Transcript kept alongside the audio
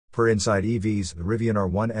Per Inside EVs, the Rivian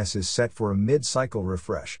R1S is set for a mid-cycle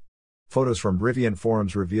refresh. Photos from Rivian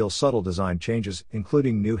forums reveal subtle design changes,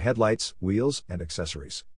 including new headlights, wheels, and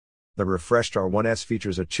accessories. The refreshed R1S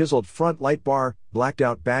features a chiseled front light bar,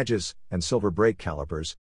 blacked-out badges, and silver brake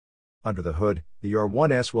calipers. Under the hood, the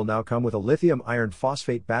R1S will now come with a lithium iron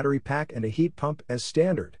phosphate battery pack and a heat pump as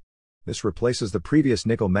standard. This replaces the previous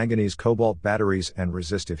nickel manganese cobalt batteries and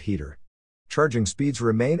resistive heater. Charging speeds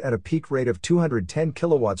remain at a peak rate of 210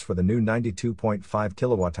 kilowatts for the new 92.5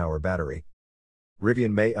 kWh battery.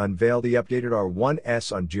 Rivian may unveil the updated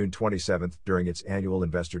R1S on June 27 during its annual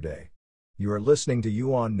Investor Day. You are listening to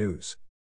UON News.